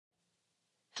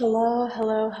Hello,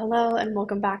 hello, hello, and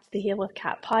welcome back to the Heal with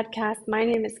Kat podcast. My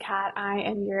name is Kat. I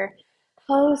am your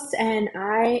host, and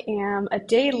I am a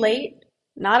day late,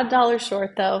 not a dollar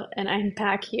short though, and I'm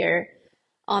back here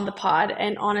on the pod.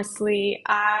 And honestly,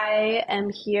 I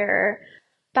am here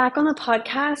back on the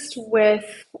podcast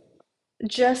with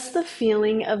just the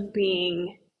feeling of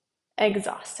being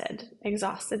exhausted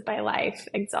by life,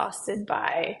 exhausted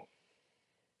by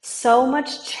so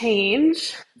much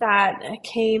change that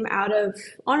came out of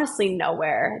honestly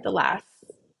nowhere the last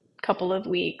couple of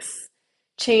weeks.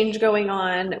 Change going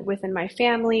on within my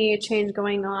family, change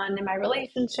going on in my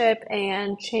relationship,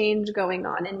 and change going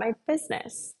on in my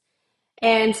business.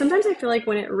 And sometimes I feel like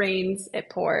when it rains, it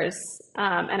pours.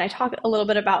 And I talk a little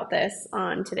bit about this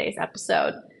on today's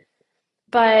episode.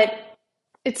 But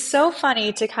it's so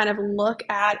funny to kind of look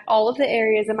at all of the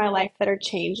areas in my life that are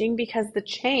changing because the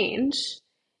change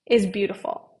is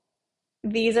beautiful.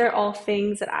 These are all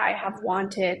things that I have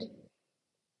wanted,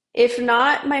 if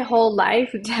not my whole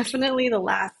life, definitely the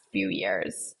last few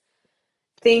years.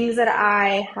 Things that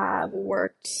I have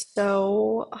worked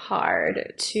so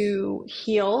hard to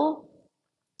heal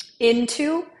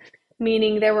into,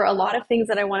 meaning there were a lot of things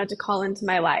that I wanted to call into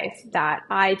my life that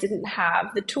I didn't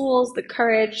have the tools, the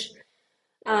courage,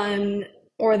 um,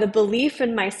 or the belief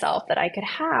in myself that I could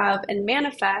have and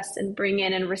manifest and bring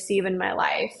in and receive in my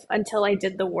life until I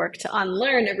did the work to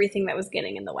unlearn everything that was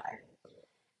getting in the way.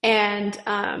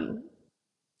 And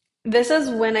this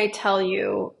is when I tell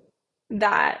you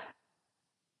that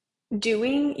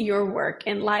doing your work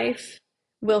in life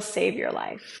will save your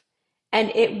life.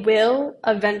 And it will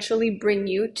eventually bring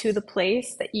you to the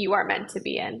place that you are meant to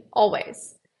be in,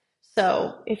 always.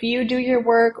 So if you do your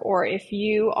work or if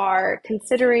you are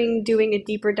considering doing a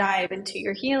deeper dive into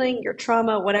your healing, your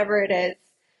trauma, whatever it is,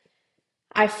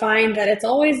 I find that it's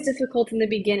always difficult in the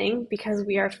beginning because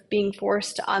we are being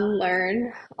forced to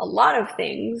unlearn a lot of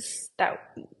things that,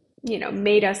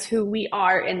 made us who we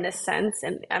are in this sense.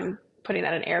 And I'm putting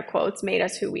that in air quotes, made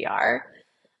us who we are,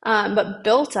 but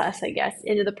built us, I guess,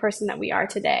 into the person that we are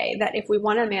today. That if we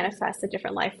want to manifest a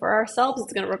different life for ourselves,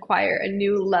 it's going to require a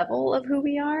new level of who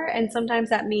we are. And sometimes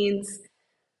that means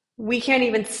we can't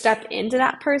even step into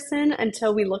that person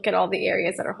until we look at all the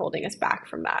areas that are holding us back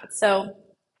from that. So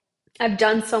I've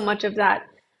done so much of that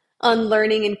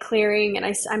unlearning and clearing, and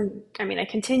I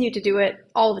continue to do it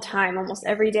all the time, almost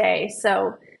every day.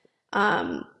 So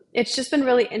it's just been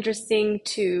really interesting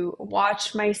to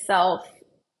watch myself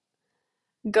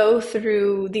go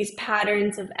through these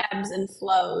patterns of ebbs and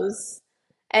flows.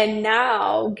 And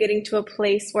now getting to a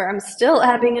place where I'm still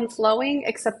ebbing and flowing,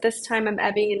 except this time I'm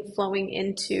ebbing and flowing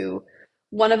into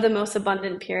one of the most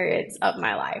abundant periods of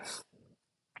my life.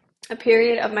 A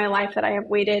period of my life that I have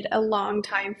waited a long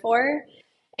time for.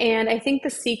 And I think the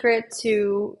secret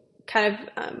to kind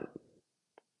of,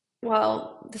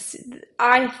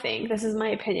 I think, this is my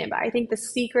opinion, but I think the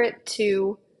secret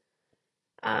to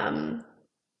um,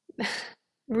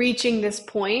 reaching this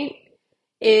point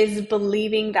is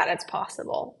believing that it's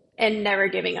possible and never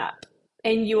giving up.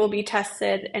 And you will be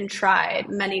tested and tried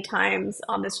many times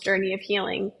on this journey of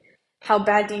healing. How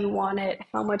bad do you want it?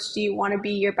 How much do you want to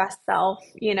be your best self?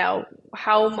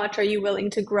 How much are you willing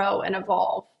to grow and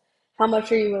evolve? How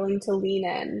much are you willing to lean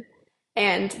in?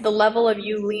 And the level of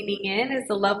you leaning in is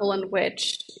the level in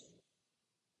which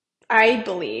I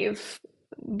believe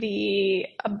the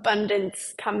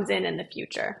abundance comes in the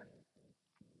future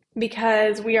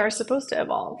because we are supposed to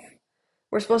evolve.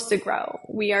 We're supposed to grow.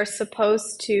 We are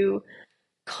supposed to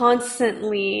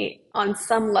constantly, on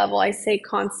some level, I say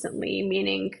constantly,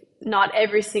 meaning not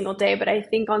every single day, but I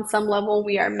think on some level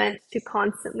we are meant to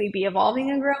constantly be evolving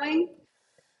and growing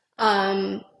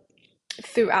um,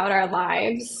 throughout our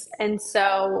lives. And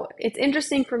so it's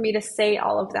interesting for me to say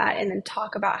all of that and then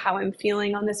talk about how I'm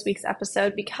feeling on this week's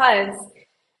episode because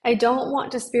I don't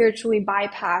want to spiritually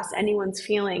bypass anyone's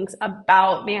feelings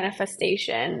about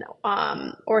manifestation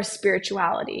or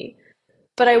spirituality.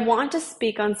 But I want to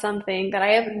speak on something that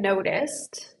I have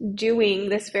noticed doing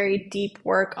this very deep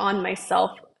work on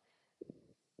myself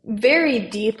very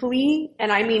deeply,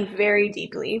 and I mean very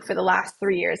deeply for the last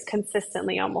 3 years,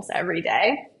 consistently almost every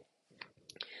day.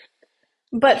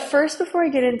 But first, before I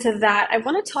get into that, I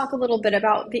want to talk a little bit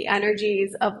about the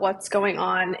energies of what's going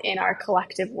on in our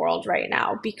collective world right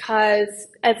now. Because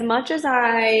as much as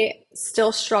I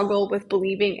still struggle with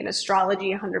believing in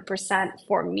astrology 100%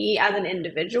 for me as an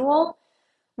individual,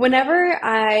 whenever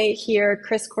I hear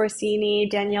Chris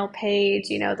Corsini, Danielle Page,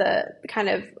 the kind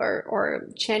of, or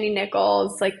Chani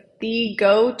Nichols, like the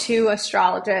go-to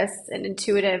astrologists and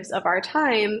intuitives of our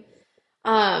time,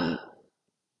 um,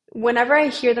 whenever I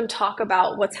hear them talk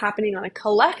about what's happening on a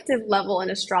collective level in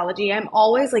astrology, I'm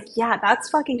always like, yeah, that's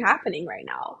fucking happening right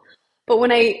now.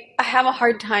 But I have a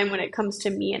hard time when it comes to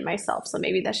me and myself. So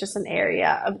maybe that's just an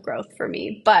area of growth for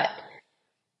me. But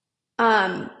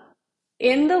um,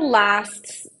 in the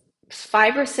last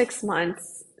 5 or 6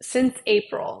 months, since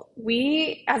April,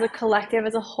 we as a collective,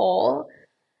 as a whole,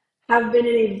 have been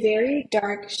in a very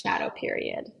dark shadow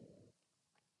period.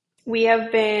 We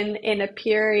have been in a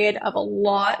period of a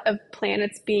lot of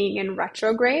planets being in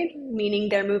retrograde, meaning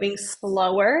they're moving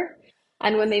slower.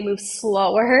 And when they move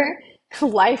slower,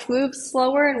 life moves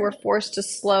slower, and we're forced to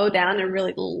slow down and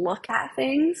really look at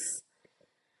things.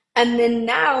 And then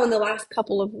now, in the last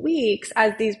couple of weeks,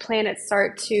 as these planets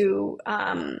start to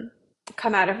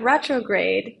come out of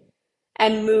retrograde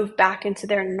and move back into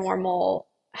their normal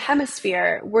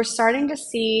hemisphere, we're starting to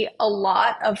see a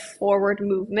lot of forward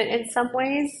movement in some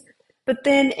ways. But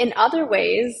then in other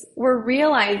ways, we're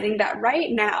realizing that right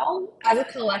now, as a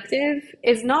collective,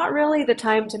 is not really the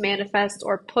time to manifest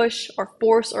or push or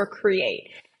force or create.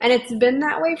 And it's been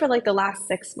that way for like the last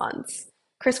 6 months.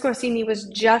 Chris Corsini was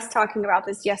just talking about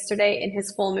this yesterday in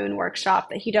his full moon workshop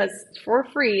that he does for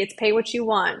free. It's pay what you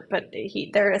want, but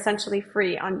they're essentially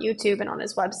free on YouTube and on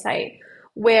his website.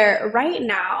 Where right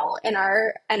now in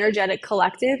our energetic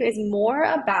collective is more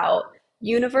about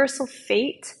universal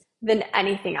fate than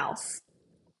anything else.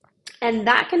 And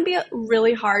that can be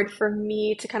really hard for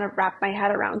me to kind of wrap my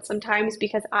head around sometimes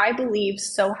because I believe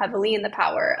so heavily in the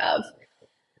power of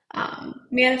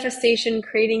manifestation,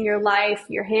 creating your life.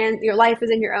 Your life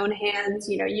is in your own hands.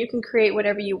 You know, you can create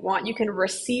whatever you want. You can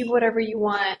receive whatever you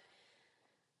want.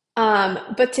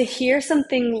 But to hear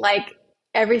something like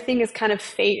everything is kind of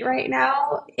fate right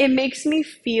now, it makes me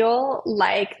feel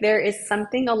like there is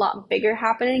something a lot bigger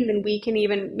happening than we can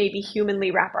even maybe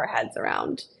humanly wrap our heads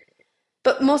around.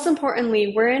 But most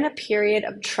importantly, we're in a period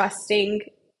of trusting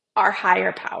our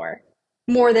higher power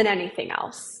more than anything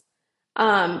else.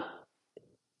 Um,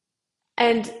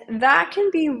 and that can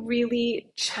be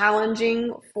really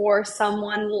challenging for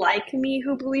someone like me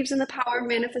who believes in the power of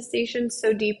manifestation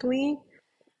so deeply.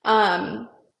 Um,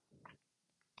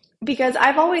 because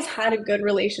I've always had a good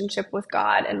relationship with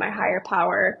God and my higher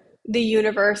power, the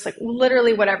universe, like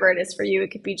literally whatever it is for you. It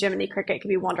could be Jiminy Cricket, it could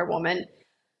be Wonder Woman.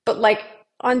 But like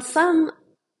on some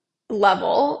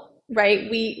level, right,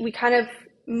 we kind of,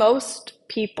 most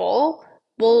people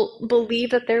will believe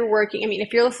that they're working. I mean,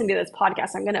 if you're listening to this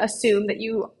podcast, I'm going to assume that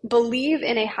you believe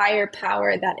in a higher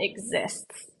power that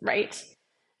exists, right?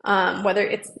 Whether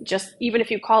it's just, even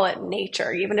if you call it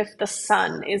nature, even if the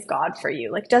sun is God for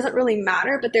you, like doesn't really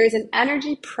matter, but there is an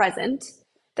energy present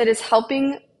that is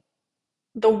helping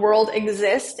the world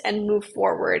exist and move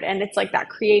forward. And it's like that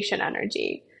creation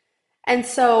energy. And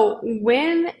so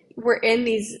when we're in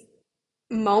these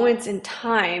moments in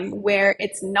time where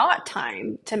it's not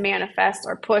time to manifest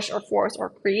or push or force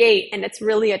or create, and it's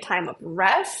really a time of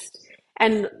rest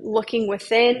and looking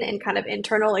within and kind of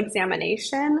internal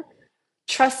examination,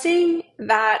 trusting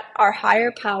that our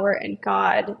higher power and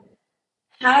God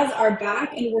has our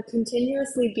back and we're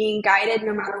continuously being guided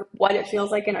no matter what it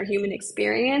feels like in our human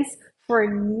experience, for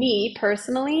me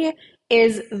personally,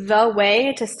 is the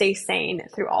way to stay sane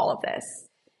through all of this.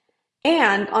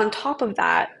 And on top of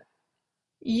that,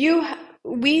 you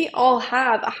we all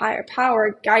have a higher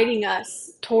power guiding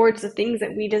us towards the things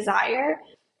that we desire,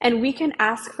 and we can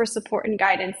ask for support and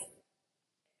guidance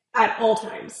at all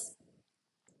times.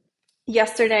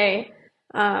 Yesterday,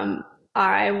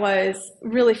 I was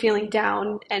really feeling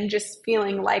down and just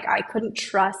feeling like I couldn't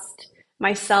trust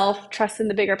myself, trust in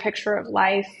the bigger picture of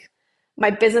life.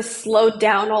 My business slowed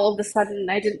down all of a sudden,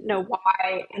 and I didn't know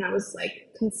why. And I was like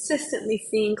consistently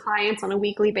seeing clients on a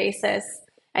weekly basis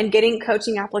and getting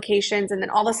coaching applications. And then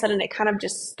all of a sudden, it kind of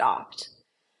just stopped.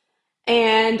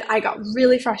 And I got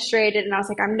really frustrated and I was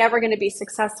like, I'm never going to be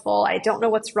successful. I don't know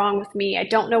what's wrong with me. I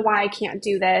don't know why I can't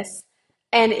do this.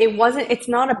 And it's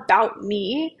not about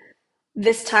me.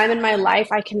 This time in my life,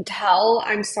 I can tell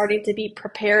I'm starting to be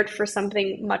prepared for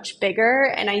something much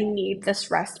bigger and I need this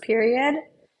rest period.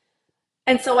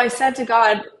 And so I said to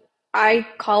God, I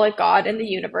call it God and the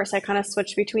universe. I kind of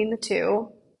switch between the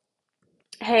two.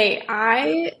 Hey,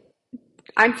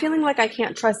 I'm feeling like I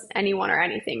can't trust anyone or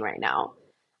anything right now.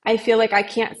 I feel like I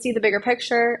can't see the bigger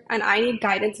picture and I need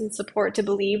guidance and support to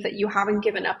believe that you haven't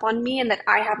given up on me and that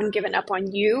I haven't given up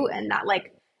on you, and that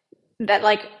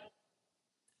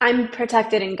I'm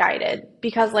protected and guided,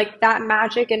 because like that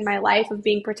magic in my life of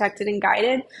being protected and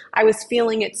guided, I was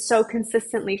feeling it so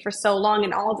consistently for so long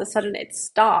and all of a sudden it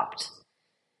stopped.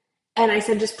 And I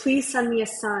said, just please send me a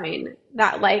sign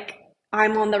that like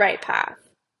I'm on the right path.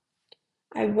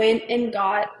 I went and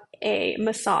got a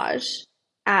massage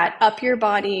at Up Your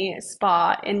Body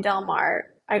Spa in Del Mar.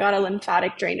 I got a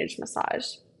lymphatic drainage massage.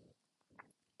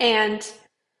 And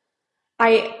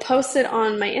I posted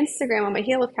on my Instagram, on my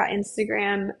Heal with Kat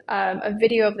Instagram, a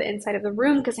video of the inside of the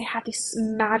room because they had these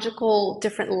magical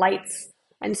different lights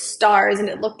and stars, and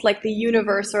it looked like the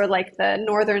universe or like the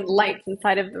northern lights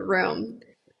inside of the room.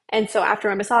 And so after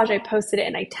my massage, I posted it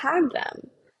and I tagged them.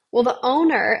 Well, the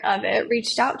owner of it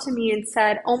reached out to me and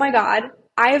said, "Oh my God,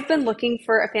 I have been looking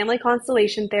for a family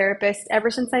constellation therapist ever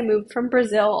since I moved from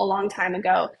Brazil a long time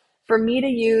ago for me to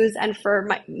use and for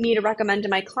me to recommend to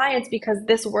my clients because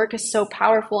this work is so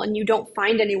powerful and you don't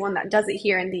find anyone that does it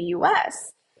here in the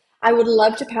US. I would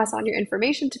love to pass on your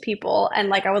information to people and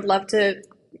like I would love to,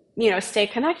 stay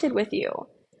connected with you."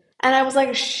 And I was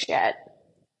like, shit.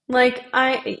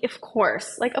 Of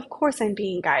course I'm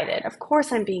being guided. Of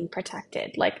course I'm being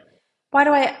protected. Like, why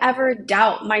do I ever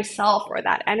doubt myself or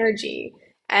that energy?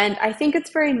 And I think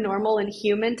it's very normal and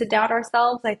human to doubt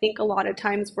ourselves. I think a lot of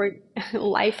times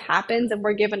life happens and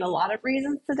we're given a lot of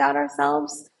reasons to doubt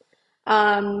ourselves.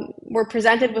 We're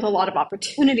presented with a lot of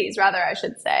opportunities, rather, I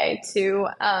should say, to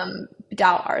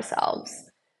doubt ourselves.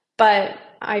 But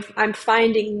I'm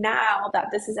finding now that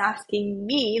this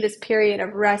period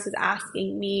of rest is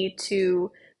asking me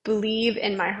to believe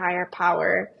in my higher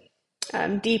power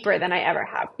deeper than I ever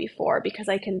have before because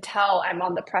I can tell I'm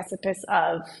on the precipice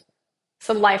of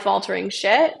some life altering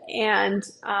shit. And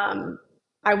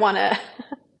I want to,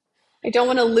 I don't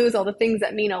want to lose all the things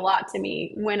that mean a lot to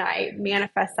me when I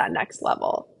manifest that next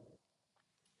level.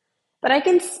 But I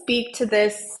can speak to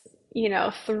this,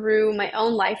 through my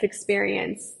own life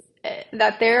experience,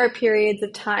 that there are periods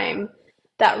of time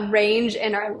that range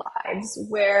in our lives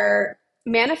where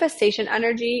manifestation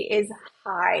energy is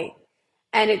high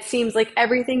and it seems like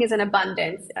everything is in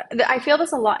abundance. I feel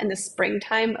this a lot in the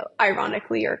springtime,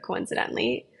 ironically or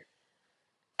coincidentally.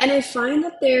 And I find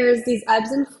that there's these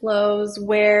ebbs and flows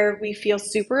where we feel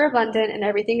super abundant and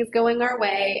everything is going our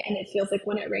way. And it feels like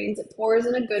when it rains, it pours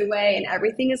in a good way and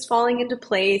everything is falling into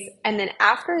place. And then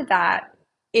after that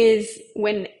is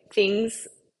when things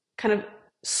kind of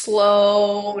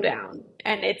slow down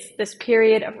and it's this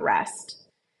period of rest.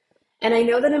 And I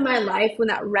know that in my life, when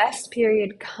that rest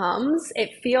period comes, it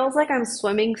feels like I'm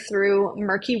swimming through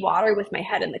murky water with my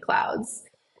head in the clouds.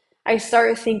 I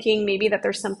start thinking maybe that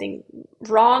there's something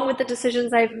wrong with the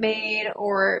decisions I've made,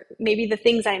 or maybe the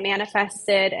things I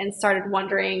manifested, and started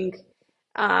wondering,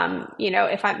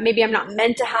 if maybe I'm not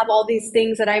meant to have all these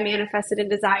things that I manifested and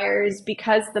desires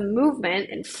because the movement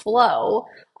and flow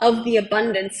of the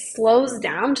abundance slows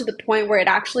down to the point where it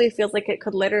actually feels like it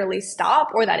could literally stop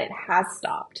or that it has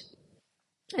stopped.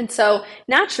 And so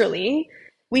naturally,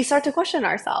 we start to question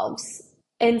ourselves.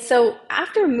 And so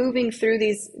after moving through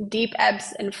these deep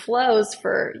ebbs and flows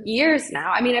for years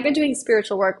now, I mean, I've been doing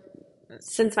spiritual work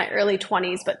since my early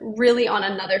 20s, but really on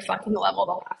another fucking level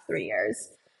the last 3 years.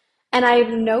 And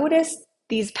I've noticed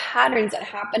these patterns that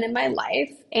happen in my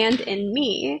life and in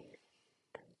me.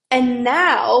 And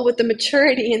now, with the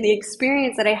maturity and the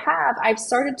experience that I have, I've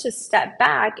started to step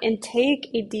back and take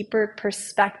a deeper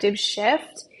perspective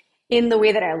shift in the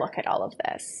way that I look at all of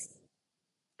this.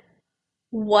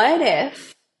 What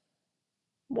if,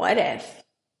 what if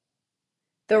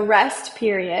the rest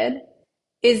period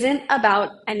isn't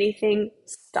about anything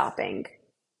stopping?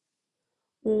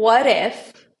 What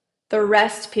if the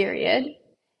rest period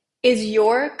is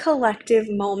your collective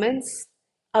moments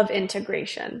of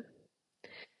integration?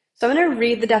 So I'm going to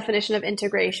read the definition of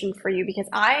integration for you because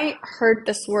I heard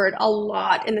this word a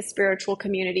lot in the spiritual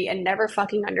community and never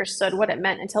fucking understood what it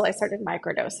meant until I started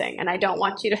microdosing. And I don't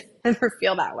want you to ever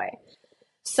feel that way.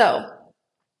 So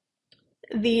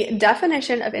the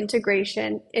definition of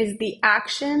integration is the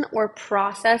action or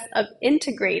process of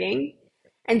integrating,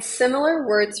 and similar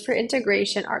words for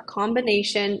integration are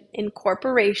combination,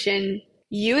 incorporation,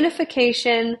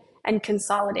 unification, and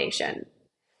consolidation.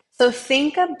 So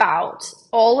think about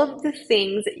all of the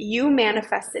things that you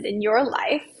manifested in your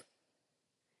life.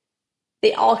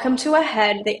 They all come to a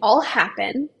head, they all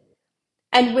happen.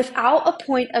 And without a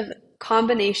point of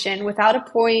combination, without a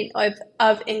point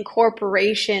of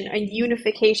incorporation and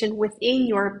unification within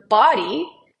your body,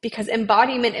 because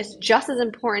embodiment is just as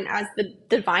important as the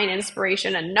divine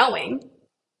inspiration and knowing,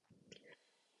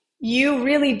 you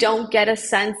really don't get a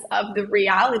sense of the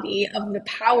reality of the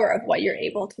power of what you're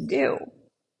able to do.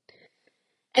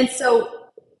 And so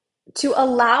to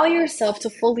allow yourself to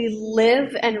fully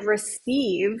live and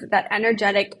receive that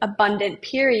energetic, abundant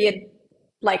period,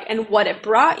 like, and what it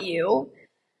brought you,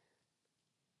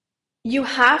 you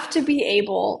have to be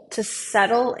able to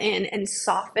settle in and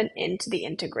soften into the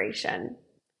integration.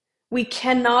 We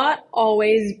cannot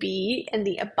always be in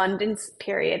the abundance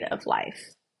period of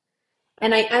life.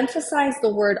 And I emphasize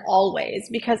the word always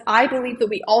because I believe that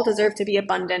we all deserve to be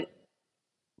abundant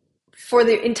for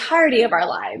the entirety of our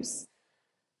lives.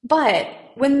 But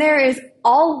when there is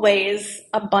always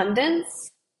abundance,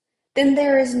 then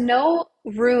there is no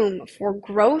room for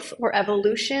growth or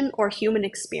evolution or human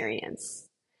experience.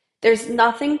 There's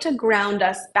nothing to ground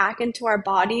us back into our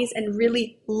bodies and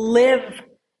really live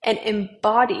and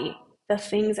embody the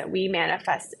things that we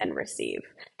manifest and receive.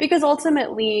 Because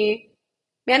ultimately,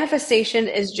 manifestation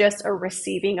is just a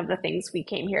receiving of the things we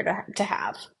came here to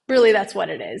have. Really, that's what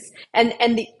it is. And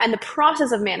the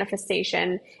process of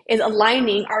manifestation is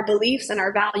aligning our beliefs and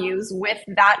our values with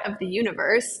that of the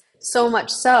universe, so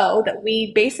much so that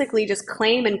we basically just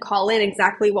claim and call in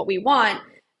exactly what we want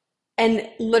and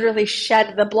literally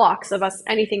shed the blocks of us,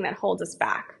 anything that holds us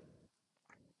back.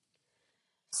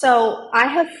 So I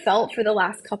have felt for the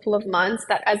last couple of months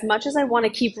that as much as I want to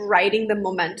keep riding the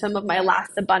momentum of my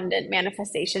last abundant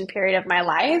manifestation period of my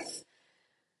life,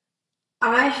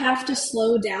 I have to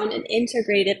slow down and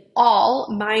integrate it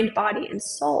all, mind, body, and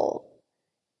soul.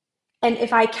 And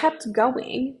if I kept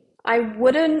going, I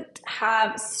wouldn't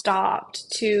have stopped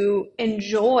to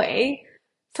enjoy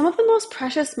some of the most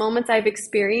precious moments I've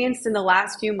experienced in the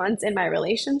last few months in my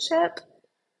relationship.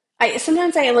 I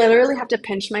sometimes I literally have to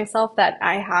pinch myself that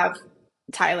I have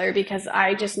Tyler because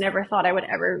I just never thought I would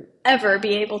ever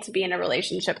be able to be in a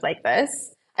relationship like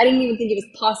this. I didn't even think it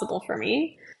was possible for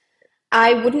me.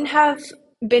 I wouldn't have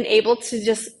been able to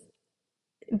just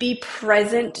be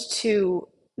present to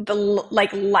the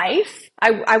like life.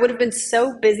 I would have been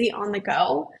so busy on the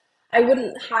go. I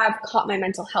wouldn't have caught my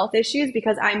mental health issues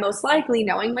because I most likely,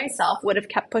 knowing myself, would have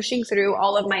kept pushing through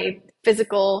all of my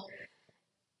physical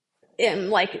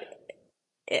like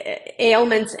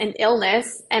ailments and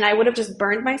illness, and I would have just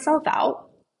burned myself out.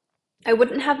 I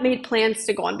wouldn't have made plans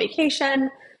to go on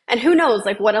vacation, and who knows,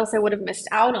 like what else I would have missed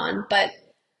out on. But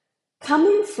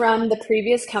coming from the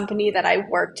previous company that I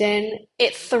worked in,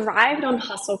 it thrived on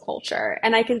hustle culture.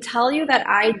 And I can tell you that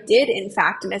I did, in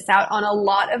fact, miss out on a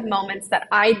lot of moments that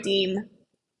I deem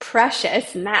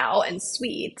precious now and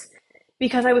sweet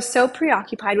because I was so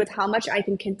preoccupied with how much I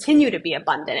can continue to be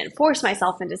abundant and force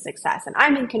myself into success and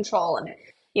I'm in control and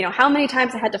how many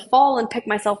times I had to fall and pick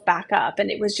myself back up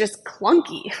and it was just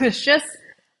clunky. It was just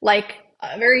like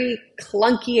a very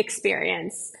clunky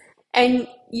experience. And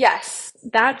yes,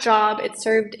 that job, it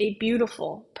served a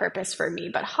beautiful purpose for me,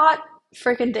 but hot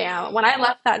freaking damn, when I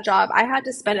left that job, I had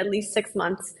to spend at least 6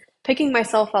 months picking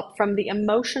myself up from the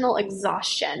emotional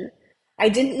exhaustion. I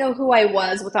didn't know who I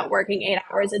was without working 8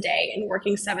 hours a day and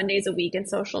working 7 days a week in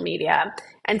social media.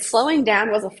 And slowing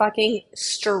down was a fucking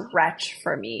stretch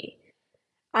for me.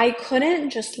 I couldn't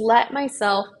just let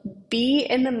myself be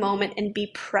in the moment and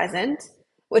be present,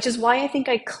 which is why I think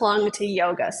I clung to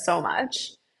yoga so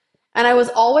much. And I was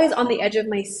always on the edge of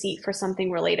my seat for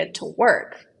something related to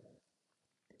work.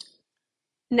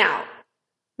 Now,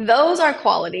 those are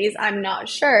qualities I'm not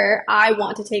sure I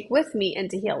want to take with me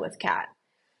into Heal with Kat.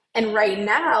 And right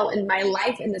now in my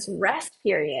life, in this rest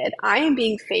period, I am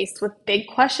being faced with big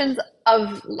questions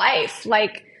of life.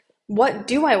 Like, what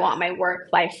do I want my work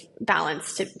life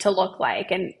balance to look like?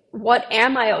 And what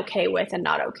am I okay with and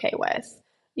not okay with?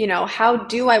 How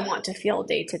do I want to feel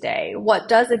day to day? What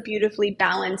does a beautifully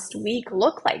balanced week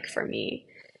look like for me?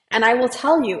 And I will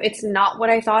tell you, it's not what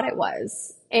I thought it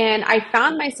was. And I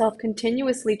found myself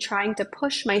continuously trying to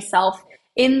push myself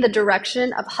in the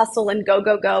direction of hustle and go,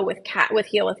 go, go with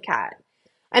Heal with Kat.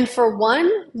 And for one,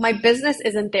 my business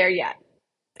isn't there yet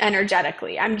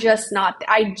energetically. I'm just not,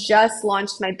 I just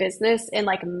launched my business in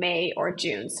like May or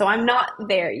June. So I'm not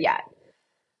there yet.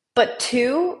 But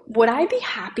two, would I be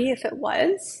happy if it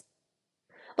was?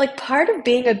 Like part of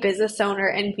being a business owner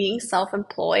and being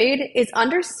self-employed is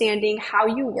understanding how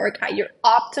you work at your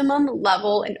optimum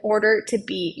level in order to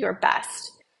be your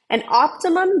best. And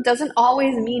optimum doesn't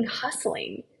always mean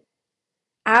hustling.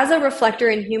 As a reflector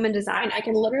in human design, I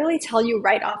can literally tell you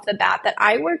right off the bat that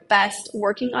I work best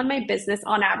working on my business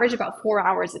on average about 4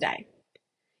 hours a day.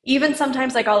 Even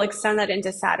sometimes like I'll extend that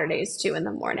into Saturdays too in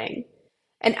the morning.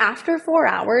 And after 4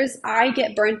 hours, I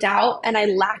get burnt out and I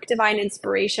lack divine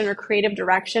inspiration or creative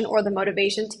direction or the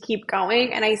motivation to keep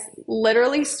going. And I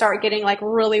literally start getting like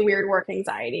really weird work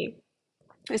anxiety.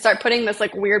 I start putting this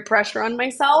like weird pressure on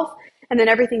myself and then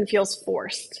everything feels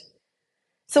forced.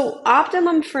 So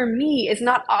optimum for me is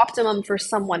not optimum for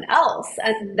someone else.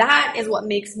 And that is what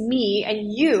makes me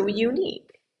and you unique.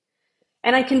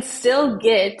 And I can still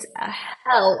get a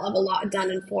hell of a lot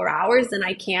done in 4 hours than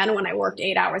I can when I worked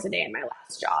 8 hours a day in my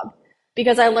last job.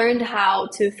 because I learned how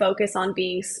to focus on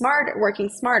being smart, working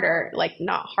smarter, like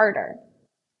not harder.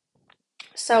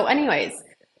 So, anyways,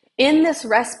 in this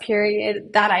rest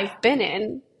period that I've been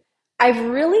in, I've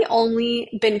really only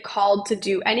been called to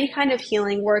do any kind of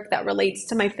healing work that relates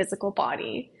to my physical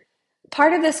body.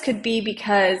 Part of this could be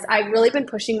because I've really been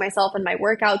pushing myself in my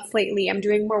workouts lately. I'm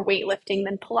doing more weightlifting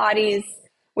than Pilates,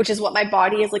 which is what my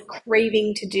body is like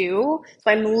craving to do.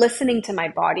 So I'm listening to my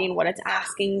body and what it's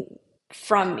asking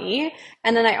from me.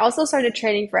 And then I also started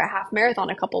training for a half marathon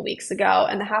a couple weeks ago,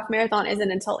 and the half marathon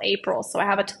isn't until April. So I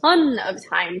have a ton of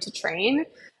time to train.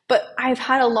 But I've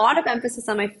had a lot of emphasis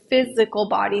on my physical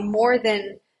body more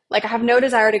than like I have no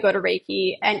desire to go to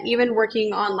Reiki, and even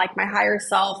working on like my higher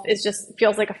self is just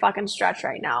feels like a fucking stretch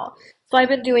right now. So I've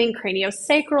been doing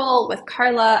craniosacral with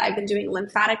Carla. I've been doing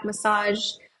lymphatic massage.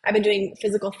 I've been doing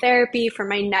physical therapy for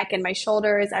my neck and my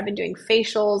shoulders. I've been doing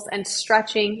facials and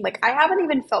stretching. Like I haven't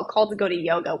even felt called to go to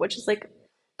yoga, which is like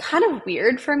kind of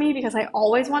weird for me because I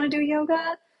always want to do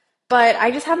yoga, but I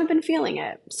just haven't been feeling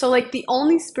it. So like the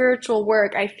only spiritual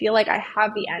work I feel like I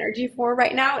have the energy for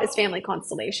right now is family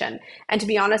constellation. And to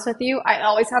be honest with you, I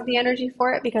always have the energy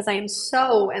for it because I am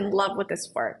so in love with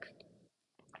this work.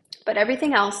 But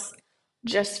everything else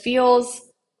just feels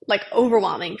like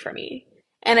overwhelming for me.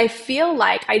 And I feel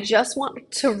like I just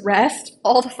want to rest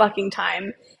all the fucking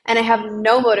time. And I have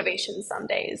no motivation some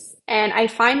days. And I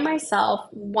find myself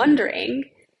wondering,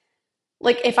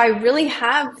 like, if I really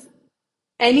have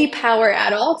any power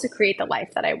at all to create the life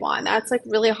that I want. That's like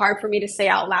really hard for me to say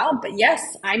out loud. But yes,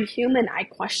 I'm human. I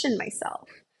question myself,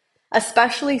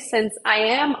 especially since I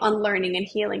am unlearning and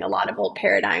healing a lot of old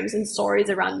paradigms and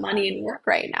stories around money and work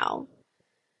right now.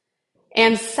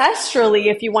 Ancestrally,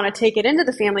 if you want to take it into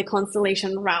the family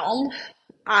constellation realm,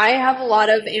 I have a lot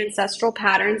of ancestral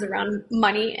patterns around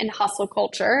money and hustle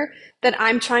culture that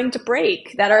I'm trying to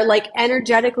break that are like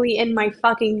energetically in my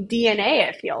fucking DNA,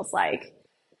 it feels like.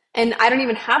 And I don't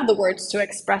even have the words to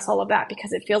express all of that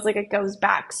because it feels like it goes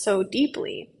back so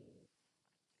deeply.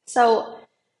 So,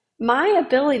 my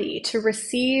ability to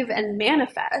receive and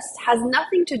manifest has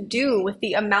nothing to do with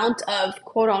the amount of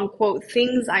quote unquote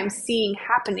things I'm seeing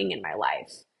happening in my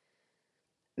life.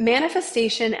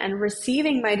 Manifestation and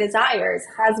receiving my desires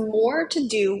has more to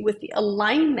do with the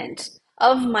alignment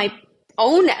of my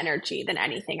own energy than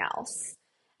anything else.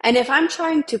 And if I'm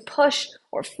trying to push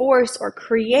or force or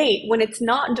create when it's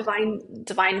not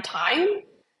divine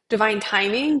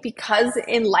timing, because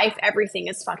in life everything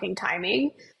is fucking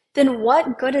timing, then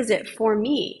what good is it for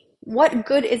me? What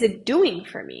good is it doing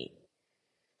for me?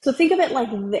 So think of it like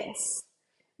this.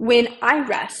 When I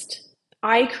rest,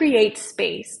 I create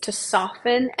space to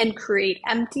soften and create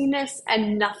emptiness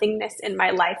and nothingness in my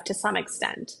life to some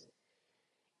extent.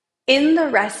 In the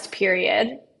rest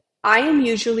period, I am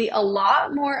usually a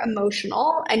lot more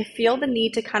emotional and feel the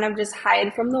need to kind of just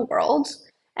hide from the world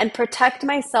and protect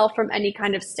myself from any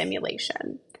kind of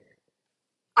stimulation.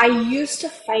 I used to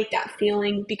fight that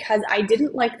feeling because I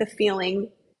didn't like the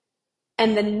feeling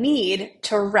and the need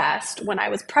to rest when I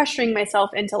was pressuring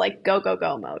myself into like go, go,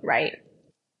 go mode, right?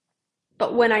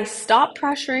 But when I stop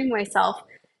pressuring myself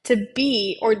to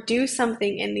be or do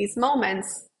something in these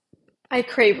moments, I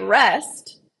crave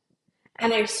rest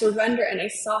and I surrender and I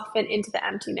soften into the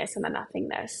emptiness and the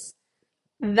nothingness.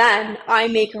 Then I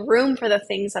make room for the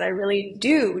things that I really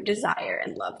do desire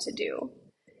and love to do.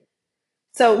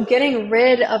 So, getting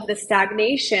rid of the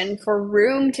stagnation for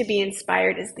room to be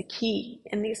inspired is the key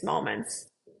in these moments.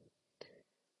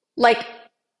 Like,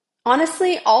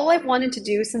 honestly, all I've wanted to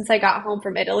do since I got home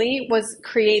from Italy was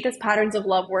create this Patterns of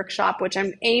Love workshop, which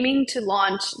I'm aiming to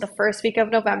launch the first week of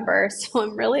November. So,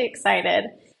 I'm really excited.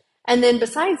 And then,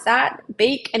 besides that,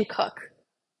 bake and cook.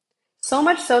 So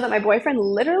much so that my boyfriend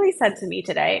literally said to me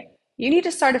today, you need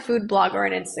to start a food blog or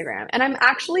an Instagram. And I'm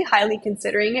actually highly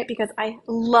considering it because I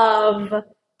love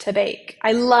to bake.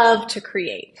 I love to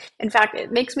create. In fact,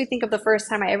 it makes me think of the first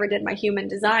time I ever did my human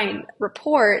design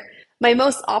report. My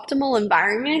most optimal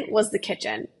environment was the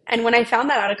kitchen. And when I found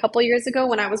that out a couple years ago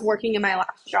when I was working in my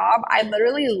last job, I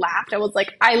literally laughed. I was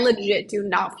like, I legit do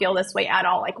not feel this way at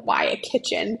all. Like, why a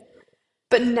kitchen?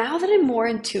 But now that I'm more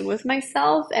in tune with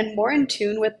myself and more in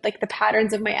tune with like the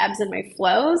patterns of my ebbs and my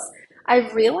flows,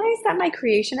 I've realized that my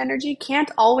creation energy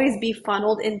can't always be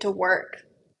funneled into work.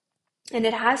 And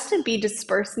it has to be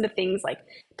dispersed into things like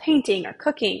painting or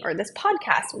cooking or this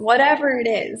podcast, whatever it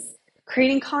is,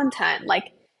 creating content,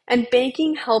 like, and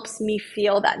baking helps me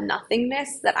feel that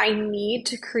nothingness that I need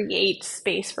to create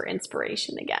space for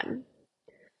inspiration again.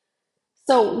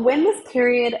 So when this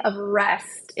period of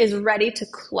rest is ready to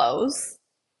close,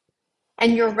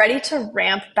 and you're ready to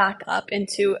ramp back up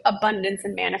into abundance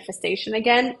and manifestation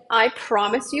again, I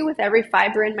promise you with every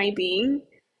fiber in my being,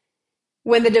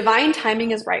 when the divine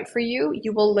timing is right for you,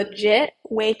 you will legit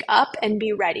wake up and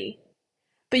be ready.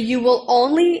 But you will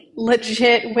only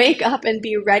legit wake up and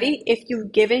be ready if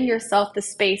you've given yourself the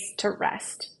space to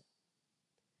rest.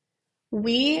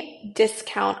 We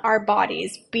discount our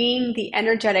bodies being the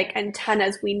energetic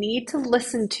antennas we need to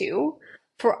listen to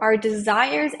for our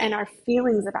desires and our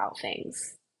feelings about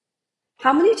things.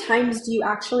 How many times do you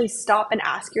actually stop and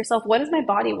ask yourself, what does my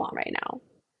body want right now?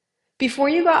 Before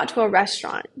you go out to a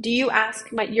restaurant, do you ask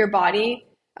your body,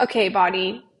 okay,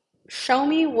 body, show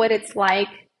me what it's like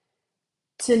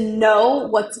to know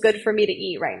what's good for me to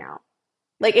eat right now?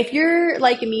 Like if you're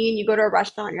like me and you go to a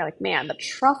restaurant and you're like, man, the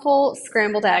truffle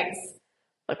scrambled eggs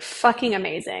look fucking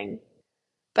amazing,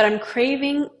 but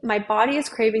my body is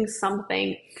craving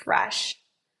something fresh.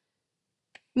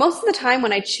 Most of the time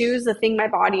when I choose the thing my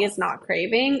body is not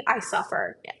craving, I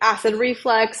suffer. Acid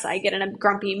reflux, I get in a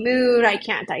grumpy mood, I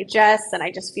can't digest, and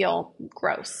I just feel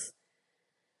gross.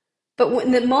 But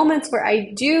in the moments where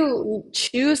I do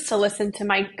choose to listen to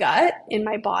my gut in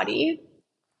my body,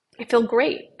 I feel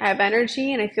great. I have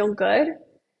energy and I feel good.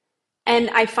 And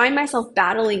I find myself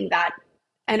battling that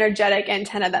energetic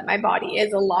antenna that my body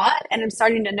is a lot. And I'm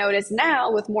starting to notice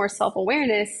now with more self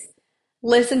awareness,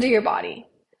 listen to your body.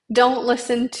 Don't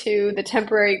listen to the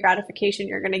temporary gratification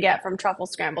you're going to get from truffle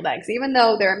scrambled eggs. Even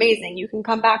though they're amazing, you can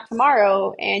come back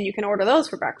tomorrow and you can order those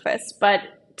for breakfast. But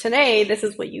today, this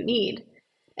is what you need.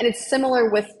 And it's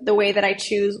similar with the way that I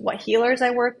choose what healers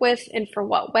I work with and for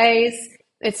what ways.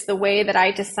 It's the way that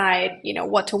I decide,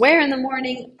 what to wear in the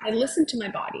morning. I listen to my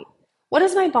body. What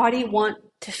does my body want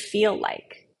to feel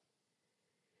like?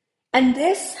 And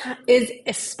this is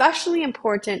especially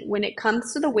important when it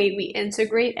comes to the way we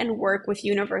integrate and work with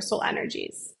universal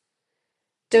energies.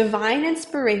 Divine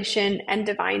inspiration and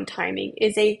divine timing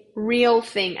is a real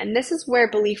thing, and this is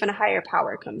where belief in a higher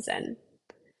power comes in.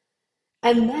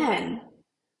 And then,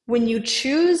 when you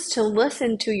choose to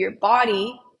listen to your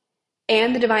body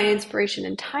and the divine inspiration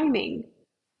and timing,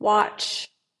 watch.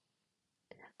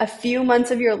 A few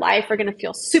months of your life are going to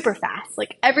feel super fast.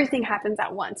 Like everything happens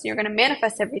at once. You're going to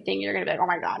manifest everything. You're going to be like, oh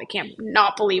my God, I can't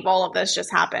not believe all of this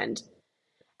just happened.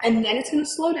 And then it's going to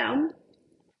slow down.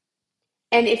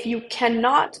 And if you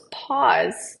cannot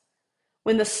pause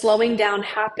when the slowing down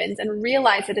happens and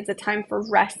realize that it's a time for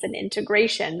rest and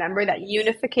integration, remember that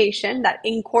unification, that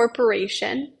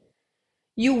incorporation,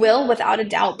 you will without a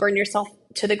doubt burn yourself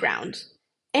to the ground.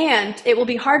 And it will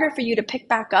be harder for you to pick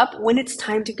back up when it's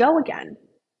time to go again.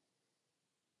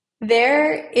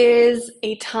 There is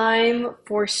a time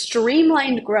for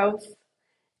streamlined growth,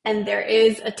 and there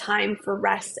is a time for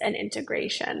rest and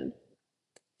integration.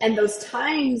 And those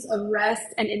times of rest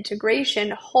and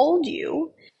integration hold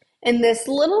you in this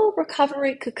little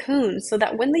recovery cocoon so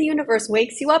that when the universe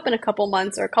wakes you up in a couple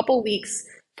months or a couple weeks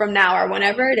from now or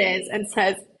whenever it is and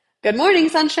says, good morning,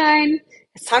 sunshine,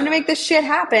 it's time to make this shit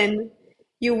happen,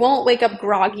 you won't wake up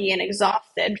groggy and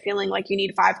exhausted feeling like you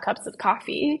need 5 cups of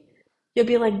coffee. You'll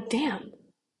be like, damn,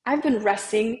 I've been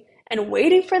resting and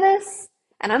waiting for this,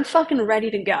 and I'm fucking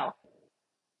ready to go.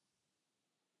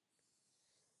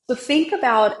 So think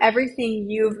about everything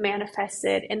you've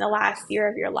manifested in the last year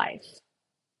of your life.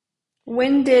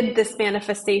 When did this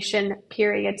manifestation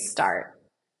period start?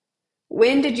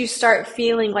 When did you start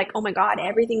feeling like, oh my God,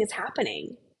 everything is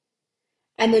happening?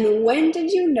 And then when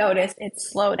did you notice it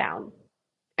slow down?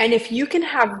 And if you can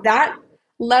have that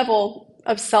level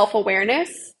of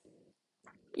self-awareness,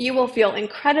 you will feel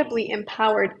incredibly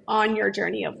empowered on your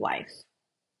journey of life.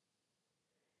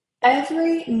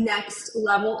 Every next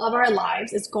level of our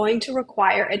lives is going to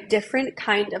require a different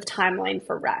kind of timeline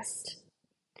for rest.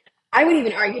 I would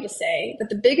even argue to say that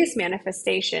the biggest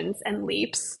manifestations and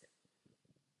leaps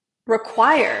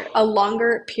require a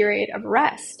longer period of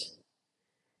rest.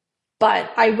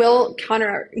 But I will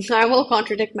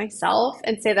contradict myself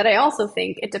and say that I also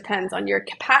think it depends on your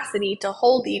capacity to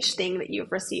hold each thing that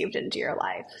you've received into your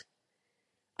life.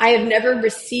 I have never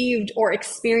received or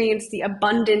experienced the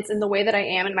abundance in the way that I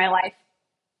am in my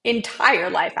entire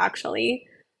life actually,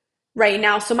 right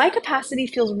now. So my capacity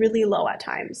feels really low at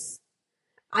times.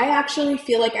 I actually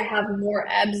feel like I have more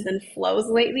ebbs than flows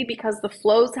lately because the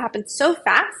flows happen so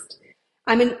fast.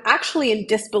 Actually in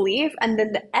disbelief, and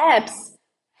then the ebbs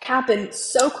happen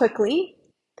so quickly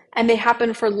and they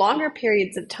happen for longer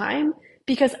periods of time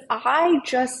because I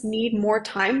just need more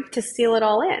time to seal it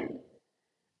all in.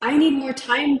 I need more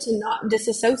time to not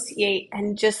disassociate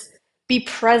and just be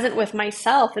present with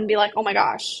myself and be like, oh my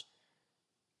gosh,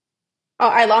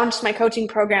 I launched my coaching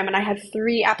program and I had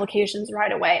 3 applications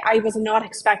right away. I was not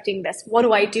expecting this. What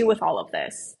do I do with all of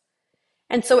this?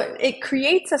 And so it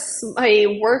creates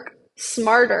a work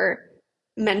smarter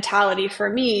mentality for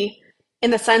me,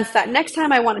 in the sense that next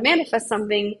time I want to manifest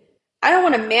something, I don't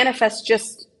want to manifest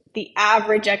just the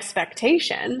average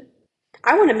expectation.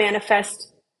 I want to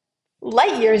manifest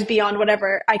light years beyond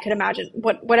whatever I could imagine,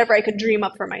 whatever I could dream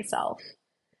up for myself.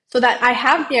 So that I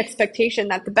have the expectation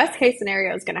that the best case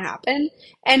scenario is going to happen.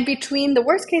 And between the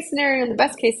worst case scenario and the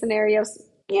best case scenarios,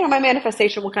 my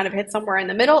manifestation will kind of hit somewhere in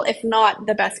the middle, if not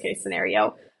the best case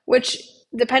scenario, which,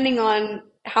 depending on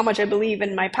how much I believe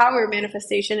in my power of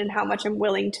manifestation and how much I'm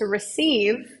willing to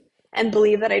receive and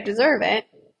believe that I deserve it,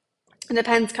 it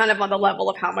depends kind of on the level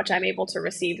of how much I'm able to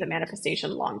receive the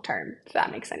manifestation long term, if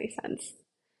that makes any sense.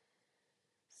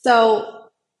 So,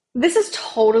 this is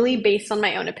totally based on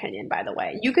my own opinion, by the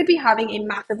way. You could be having a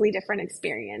massively different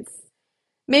experience.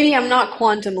 Maybe I'm not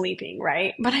quantum leaping,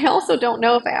 right? But I also don't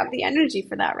know if I have the energy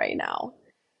for that right now.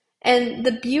 And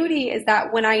the beauty is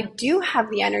that when I do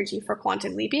have the energy for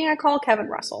quantum leaping, I call Kevin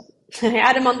Russell. I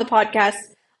had him on the podcast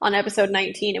on episode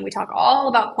 19, and we talk all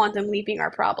about quantum leaping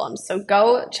our problems. So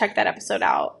go check that episode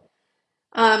out.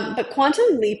 But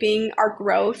quantum leaping our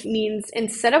growth means,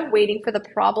 instead of waiting for the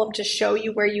problem to show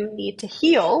you where you need to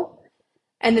heal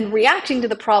and then reacting to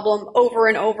the problem over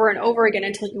and over and over again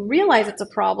until you realize it's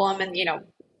a problem, and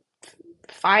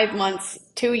 5 months,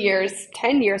 2 years,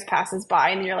 10 years passes by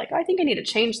and you're like, oh, I think I need to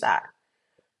change that.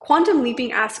 Quantum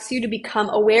leaping asks you to become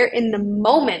aware in the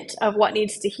moment of what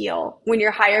needs to heal, when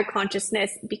your higher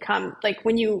consciousness become like,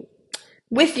 when you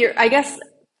with your I guess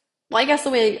well, I guess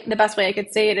the best way I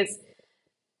could say it is,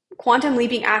 quantum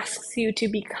leaping asks you to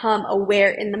become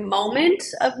aware in the moment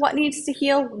of what needs to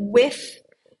heal with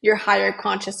your higher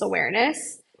conscious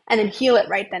awareness, and then heal it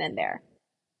right then and there.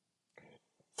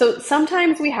 So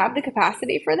sometimes we have the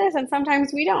capacity for this and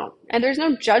sometimes we don't. And there's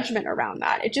no judgment around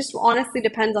that. It just honestly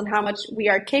depends on how much we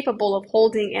are capable of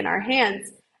holding in our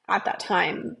hands at that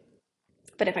time.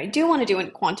 But if I do want to do in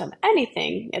quantum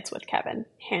anything, it's with Kevin,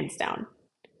 hands down.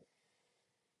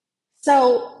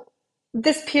 So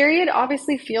this period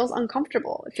obviously feels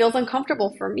uncomfortable. It feels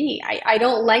uncomfortable for me. I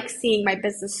don't like seeing my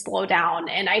business slow down,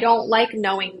 and I don't like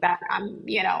knowing that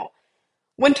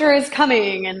winter is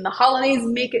coming and the holidays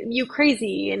make you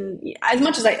crazy. And as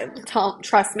much as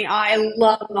trust me, I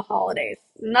love the holidays.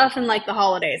 Nothing like the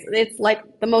holidays. It's like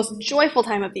the most joyful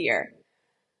time of the year.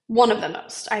 One of the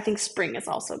most. I think spring is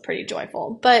also pretty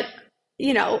joyful. But,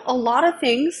 a lot of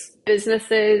things,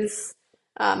 businesses,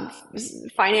 um,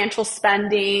 financial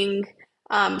spending,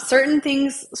 certain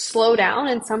things slow down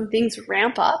and some things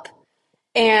ramp up.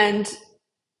 And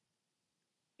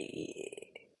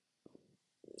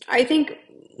I think,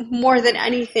 more than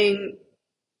anything,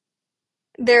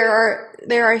 there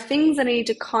are things that I need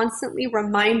to constantly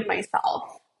remind myself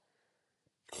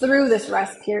through this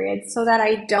rest period, so that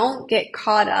I don't get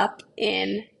caught up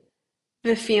in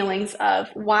the feelings of,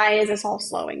 why is this all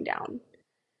slowing down?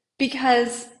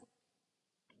 Because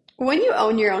when you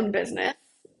own your own business,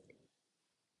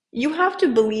 you have to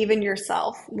believe in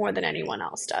yourself more than anyone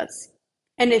else does.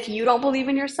 And if you don't believe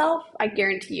in yourself, I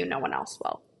guarantee you no one else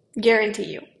will.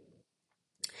 Guarantee you.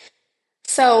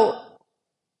 So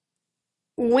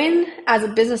when, as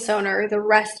a business owner, the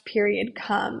rest period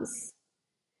comes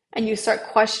and you start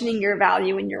questioning your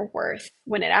value and your worth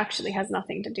when it actually has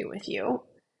nothing to do with you,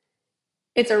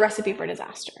 it's a recipe for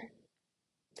disaster.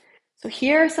 So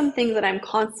here are some things that I'm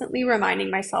constantly reminding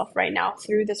myself right now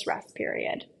through this rest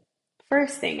period.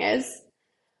 First thing is,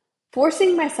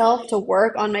 forcing myself to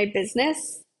work on my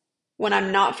business when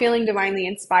I'm not feeling divinely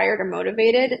inspired or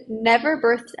motivated never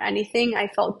birthed anything I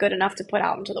felt good enough to put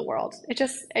out into the world.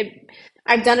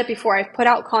 I've done it before. I've put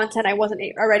out content I wasn't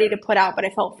ready to put out, but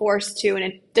I felt forced to, and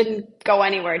it didn't go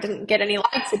anywhere. It didn't get any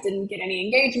likes. It didn't get any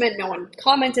engagement. No one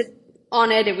commented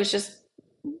on it. It was just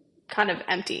kind of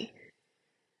empty.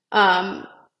 Um,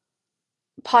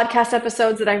 Podcast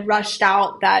episodes that I rushed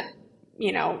out that,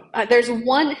 there's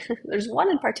one, there's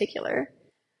one in particular,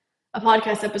 a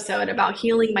podcast episode about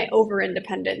healing my over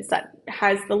independence that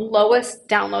has the lowest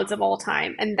downloads of all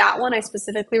time. And that one, I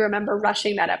specifically remember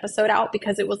rushing that episode out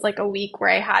because it was like a week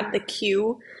where I had the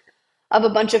queue of a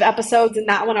bunch of episodes. And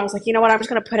that one, I was like, you know what, I'm just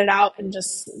going to put it out and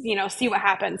just, see what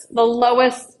happens. The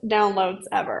lowest downloads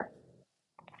ever.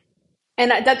 And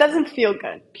that doesn't feel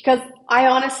good, because I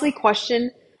honestly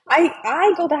question.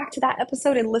 I go back to that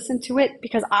episode and listen to it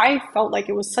because I felt like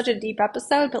it was such a deep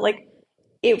episode, but like,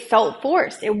 it felt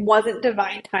forced. It wasn't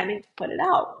divine timing to put it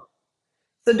out.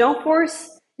 So don't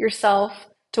force yourself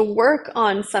to work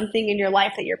on something in your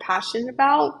life that you're passionate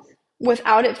about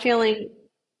without it feeling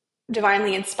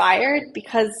divinely inspired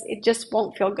because it just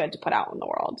won't feel good to put out in the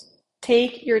world.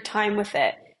 Take your time with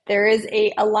it. There is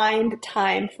a aligned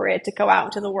time for it to go out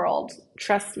into the world.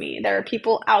 Trust me, there are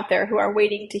people out there who are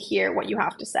waiting to hear what you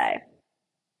have to say.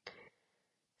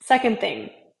 Second thing,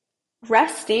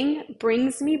 resting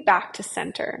brings me back to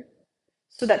center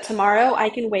so that tomorrow I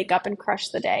can wake up and crush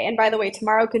the day. And by the way,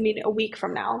 tomorrow could mean a week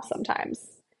from now sometimes.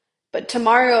 But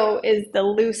tomorrow is the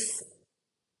loose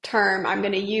term I'm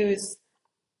going to use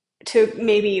to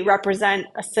maybe represent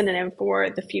a synonym for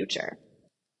the future.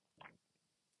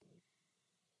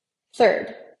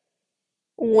 Third,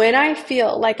 when I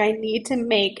feel like I need to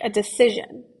make a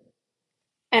decision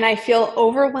and I feel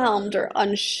overwhelmed or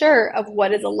unsure of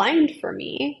what is aligned for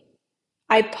me,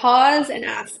 I pause and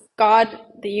ask God,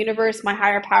 the universe, my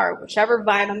higher power, whichever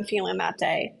vibe I'm feeling that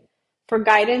day, for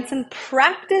guidance and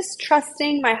practice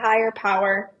trusting my higher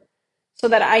power so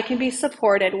that I can be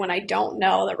supported when I don't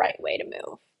know the right way to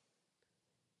move.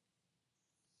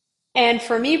 And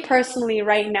for me personally,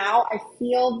 right now, I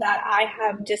feel that I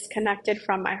have disconnected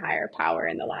from my higher power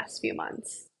in the last few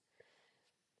months.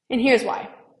 And here's why.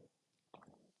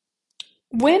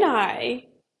 When I,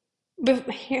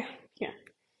 here, here,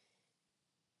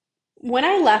 when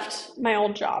I left my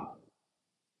old job,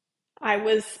 I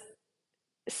was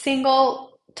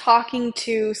single, talking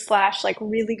to slash like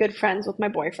really good friends with my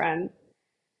boyfriend.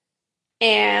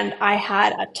 And I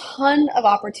had a ton of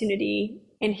opportunity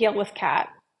in Heal with Kat.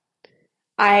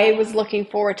 I was looking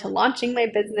forward to launching my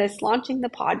business, launching the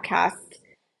podcast,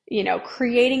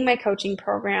 creating my coaching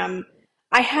program.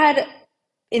 I had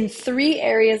in three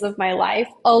areas of my life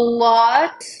a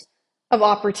lot of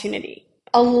opportunity.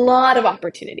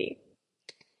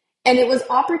 And it was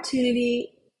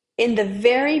opportunity in the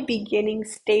very beginning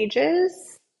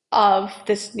stages of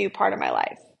this new part of my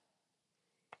life.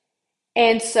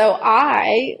 And so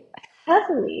I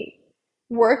heavily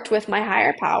worked with my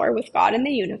higher power, with God in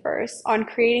the universe, on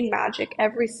creating magic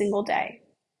every single day.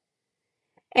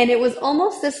 And it was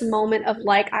almost this moment of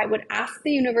like, I would ask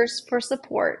the universe for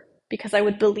support because I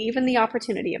would believe in the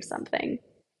opportunity of something,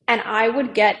 and I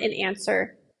would get an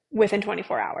answer within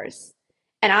 24 hours.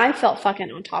 And I felt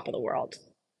fucking on top of the world.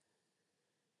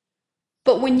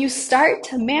 But when you start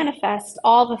to manifest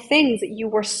all the things that you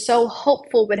were so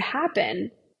hopeful would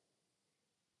happen,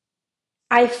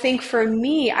 I think for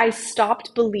me, I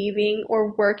stopped believing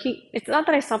or working. It's not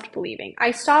that I stopped believing.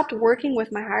 I stopped working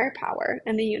with my higher power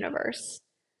and the universe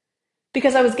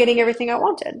because I was getting everything I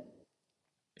wanted.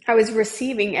 I was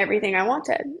receiving everything I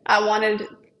wanted. I wanted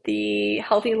the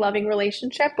healthy, loving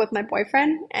relationship with my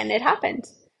boyfriend, and it happened.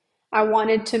 I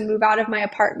wanted to move out of my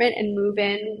apartment and move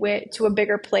in to a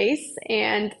bigger place,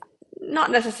 and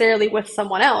not necessarily with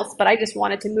someone else, but I just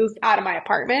wanted to move out of my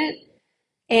apartment.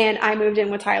 And I moved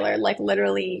in with Tyler like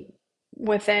literally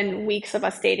within weeks of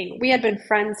us dating. We had been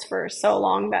friends for so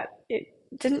long that it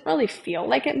didn't really feel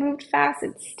like it moved fast.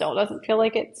 It still doesn't feel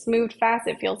like it's moved fast.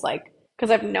 It feels like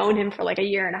because I've known him for like a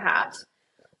year and a half.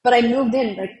 But I moved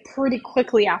in like pretty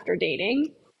quickly after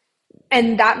dating,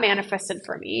 and that manifested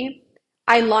for me.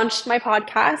 I launched my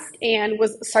podcast and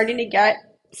was starting to get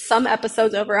some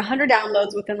episodes over 100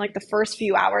 downloads within like the first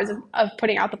few hours of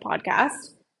putting out the podcast.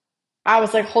 I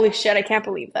was like, holy shit, I can't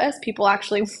believe this. People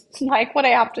actually like what I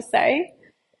have to say.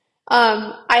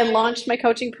 I launched my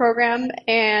coaching program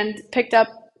and picked up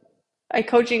a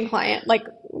coaching client like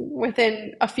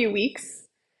within a few weeks,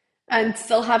 and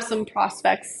still have some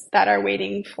prospects that are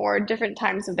waiting for different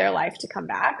times of their life to come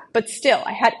back. But still,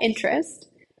 I had interest.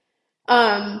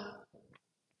 Um,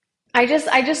 I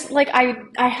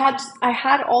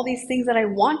had all these things that I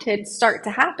wanted start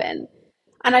to happen.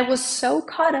 And I was so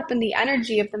caught up in the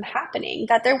energy of them happening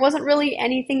that there wasn't really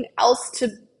anything else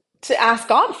to ask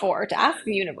God for, to ask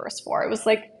the universe for. It was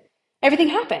like everything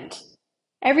happened.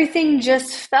 Everything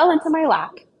just fell into my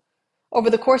lap over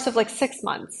the course of like 6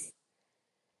 months.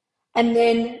 And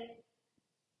then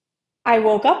I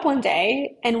woke up one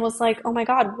day and was like, "Oh my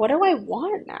God, what do I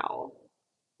want now?"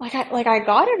 Like I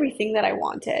got everything that I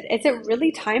wanted. Is it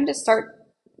really time to start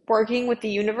working with the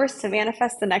universe to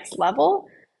manifest the next level?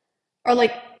 Or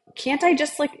like, can't I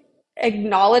just like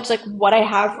acknowledge like what I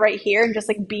have right here and just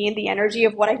like be in the energy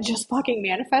of what I just fucking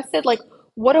manifested? Like,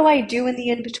 what do I do in the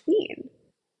in between?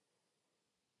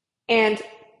 And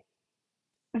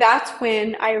that's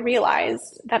when I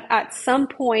realized that at some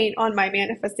point on my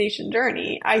manifestation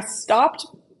journey, I stopped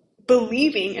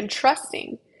believing and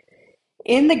trusting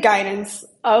in the guidance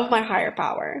of my higher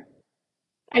power.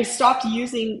 I stopped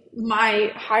using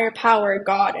my higher power,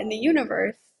 God, and the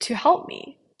universe to help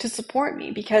me, to support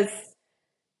me, because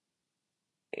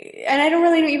and I don't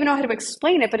really even know how to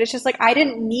explain it, but it's just like I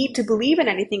didn't need to believe in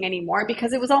anything anymore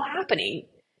because it was all happening.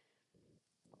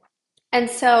 And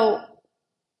so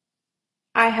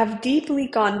I have deeply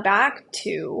gone back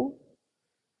to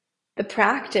the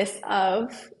practice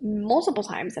of multiple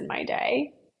times in my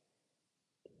day,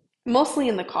 mostly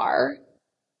in the car.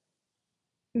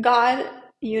 God,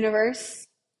 universe,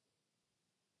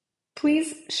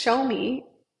 please show me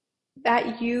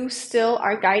that you still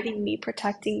are guiding me,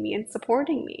 protecting me, and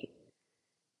supporting me.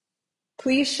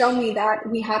 Please show me that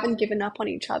we haven't given up on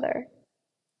each other.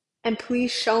 And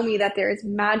please show me that there is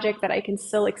magic that I can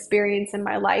still experience in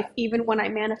my life, even when I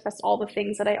manifest all the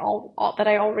things that that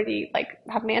I already like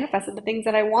have manifested, the things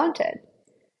that I wanted.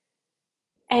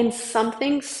 And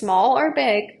something small or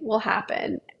big will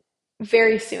happen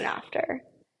very soon after.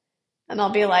 And I'll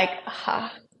be like,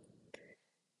 aha,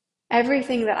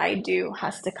 everything that I do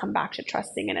has to come back to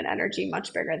trusting in an energy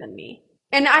much bigger than me.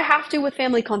 And I have to with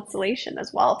family constellation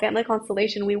as well. Family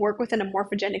constellation, we work within a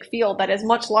morphogenic field that is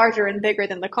much larger and bigger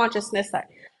than the consciousness that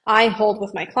I hold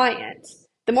with my client.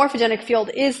 The morphogenic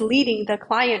field is leading the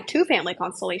client to family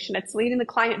constellation. It's leading the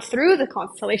client through the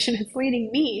constellation. It's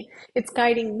leading me. It's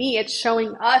guiding me. It's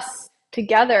showing us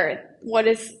together what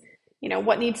is,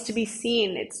 what needs to be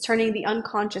seen. It's turning the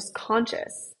unconscious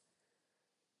conscious.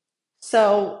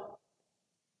 So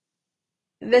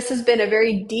this has been a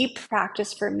very deep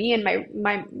practice for me in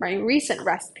my recent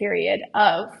rest period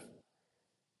of,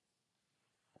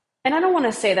 and I don't want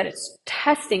to say that it's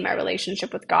testing my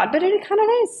relationship with God, but it kind of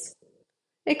is.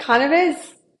 It kind of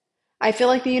is. I feel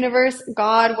like the universe,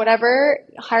 God, whatever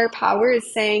higher power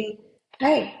is saying,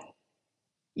 hey,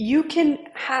 you can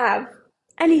have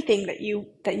anything that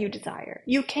you desire.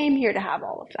 You came here to have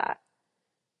all of that.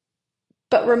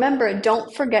 But remember,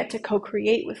 don't forget to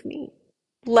co-create with me.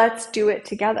 Let's do it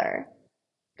together.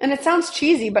 And it sounds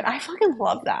cheesy, but I fucking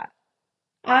love that.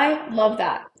 I love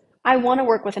that. I want to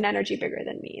work with an energy bigger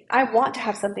than me. I want to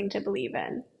have something to believe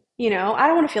in. I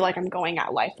don't want to feel like I'm going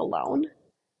at life alone.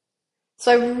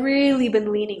 So I've really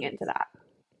been leaning into that.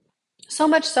 So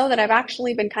much so that I've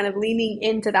actually been kind of leaning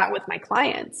into that with my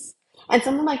clients. And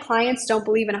some of my clients don't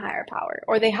believe in a higher power,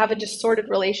 or they have a distorted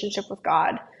relationship with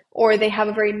God, or they have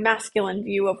a very masculine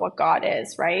view of what God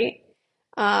is, right?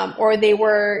 Or they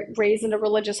were raised in a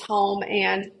religious home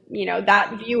and,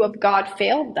 that view of God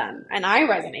failed them. And I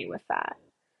resonate with that.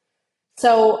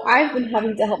 So I've been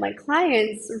having to help my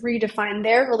clients redefine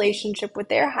their relationship with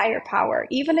their higher power,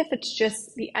 even if it's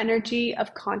just the energy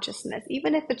of consciousness,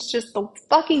 even if it's just the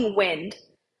fucking wind,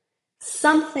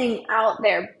 something out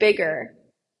there bigger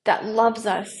that loves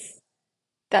us,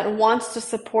 that wants to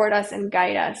support us and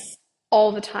guide us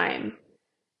all the time.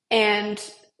 And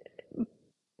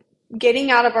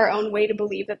getting out of our own way to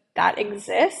believe that that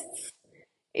exists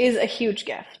is a huge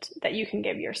gift that you can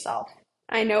give yourself.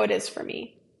 I know it is for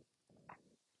me.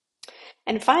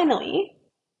 And finally,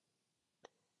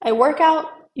 a workout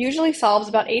usually solves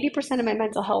about 80% of my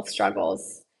mental health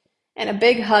struggles, and a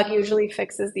big hug usually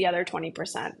fixes the other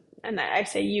 20%. And I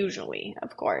say usually,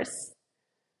 of course.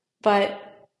 But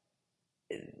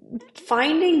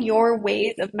finding your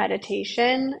ways of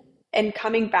meditation and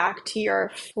coming back to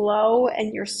your flow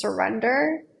and your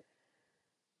surrender.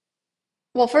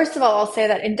 Well, first of all, I'll say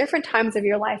that in different times of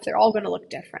your life, they're all going to look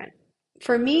different.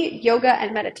 For me, yoga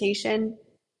and meditation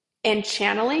and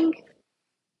channeling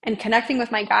and connecting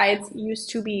with my guides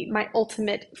used to be my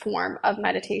ultimate form of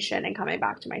meditation and coming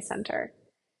back to my center.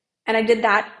 And I did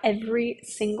that every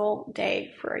single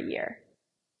day for a year.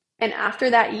 And after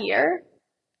that year,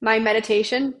 my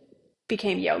meditation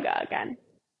became yoga again.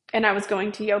 And I was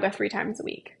going to yoga 3 times a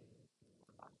week.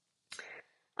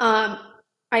 Um,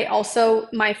 I also,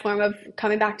 my form of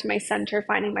coming back to my center,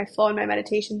 finding my flow in my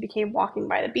meditation became walking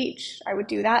by the beach. I would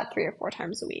do that 3 or 4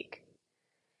 times a week.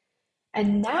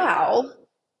 And now,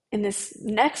 in this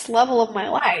next level of my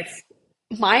life,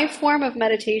 my form of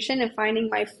meditation and finding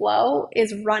my flow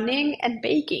is running and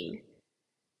baking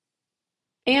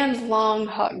and long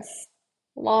hugs.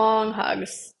 Long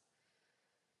hugs.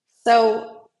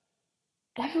 So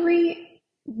every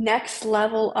next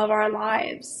level of our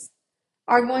lives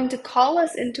are going to call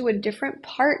us into a different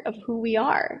part of who we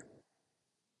are.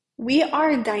 We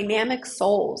are dynamic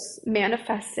souls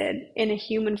manifested in a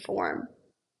human form.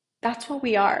 That's what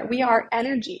we are. We are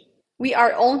energy. We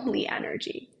are only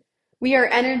energy. We are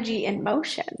energy in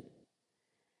motion.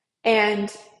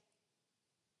 And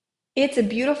it's a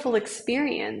beautiful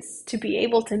experience to be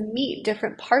able to meet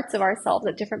different parts of ourselves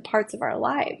at different parts of our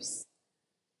lives.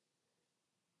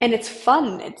 And it's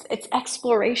fun. It's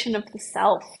exploration of the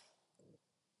self.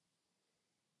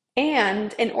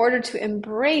 And in order to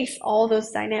embrace all those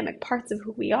dynamic parts of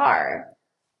who we are,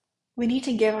 we need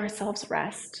to give ourselves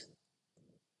rest.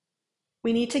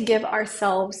 We need to give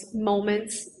ourselves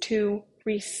moments to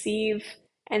receive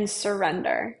and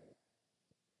surrender.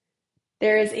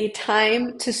 There is a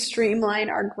time to streamline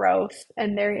our growth,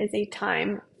 and there is a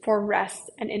time for rest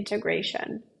and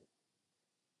integration.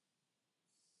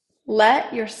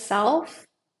 Let yourself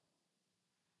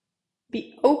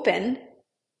be open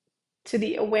to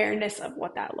the awareness of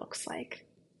what that looks like.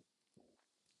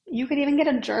 You could even get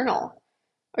a journal,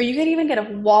 or you could even get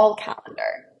a wall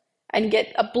calendar and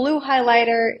get a blue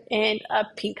highlighter and a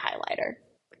pink highlighter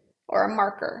or a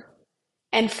marker.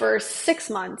 And for 6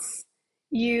 months,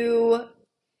 you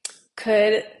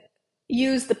could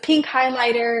use the pink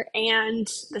highlighter, and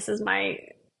this is my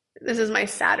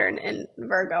Saturn in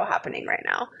Virgo happening right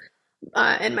now,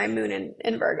 and my moon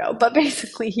in Virgo. But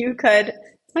basically, you could.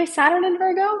 Is my Saturn in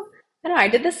Virgo? I don't know. I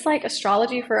did this like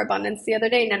astrology for abundance the other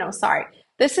day. No, sorry.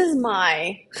 This is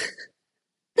my.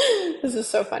 This is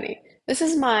so funny. This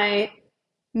is my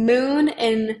moon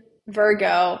in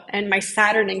Virgo and my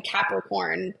Saturn in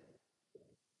Capricorn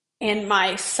and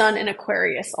my sun in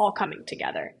Aquarius all coming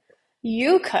together.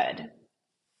 You could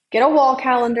get a wall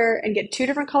calendar and get two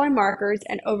different color markers,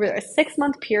 and over a 6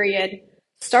 month period,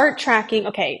 start tracking.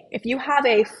 Okay, if you have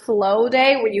a flow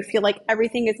day where you feel like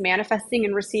everything is manifesting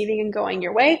and receiving and going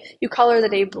your way, you color the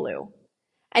day blue.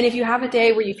 And if you have a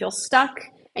day where you feel stuck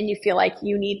and you feel like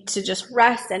you need to just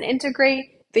rest and integrate,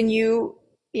 then you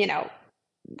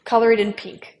color it in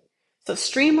pink. So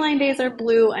streamline days are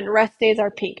blue and rest days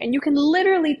are pink. And you can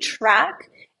literally track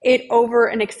it over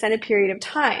an extended period of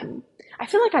time. I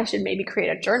feel like I should maybe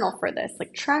create a journal for this,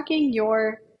 like tracking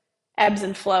your ebbs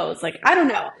and flows. Like, I don't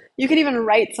know. You could even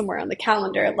write somewhere on the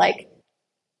calendar, like,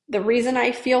 the reason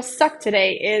I feel stuck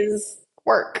today is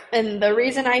work. And the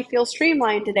reason I feel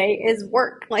streamlined today is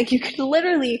work. Like, you can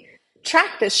literally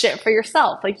track this shit for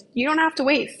yourself. Like, you don't have to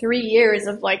wait 3 years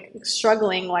of like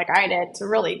struggling like I did to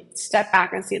really step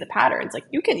back and see the patterns. Like,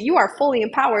 you are fully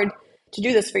empowered to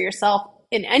do this for yourself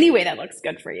in any way that looks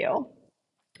good for you.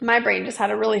 My brain just had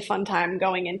a really fun time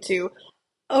going into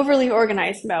overly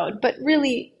organized mode, but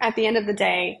really at the end of the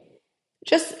day,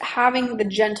 just having the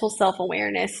gentle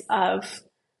self-awareness of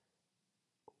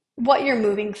what you're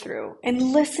moving through and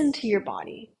listen to your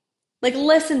body. Like,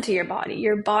 listen to your body.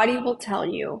 Your body will tell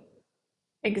you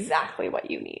exactly what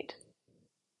you need.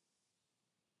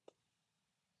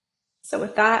 So,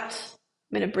 with that,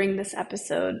 I'm going to bring this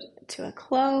episode to a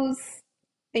close.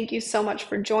 Thank you so much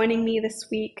for joining me this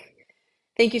week.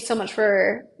 Thank you so much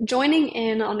for joining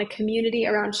in on a community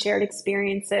around shared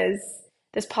experiences.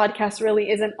 This podcast really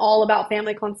isn't all about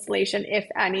family constellation, if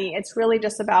any. It's really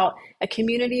just about a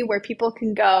community where people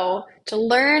can go to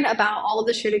learn about all of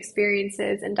the shared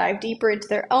experiences and dive deeper into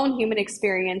their own human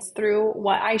experience through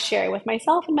what I share with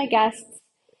myself and my guests.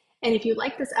 And if you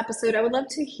like this episode, I would love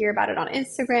to hear about it on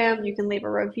Instagram. You can leave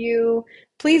a review.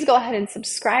 Please go ahead and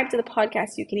subscribe to the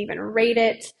podcast. You can even rate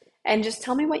it and just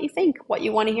tell me what you think, what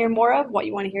you want to hear more of, what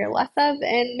you want to hear less of,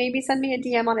 and maybe send me a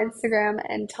DM on Instagram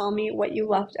and tell me what you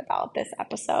loved about this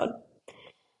episode.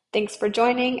 Thanks for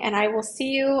joining, and I will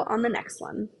see you on the next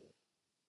one.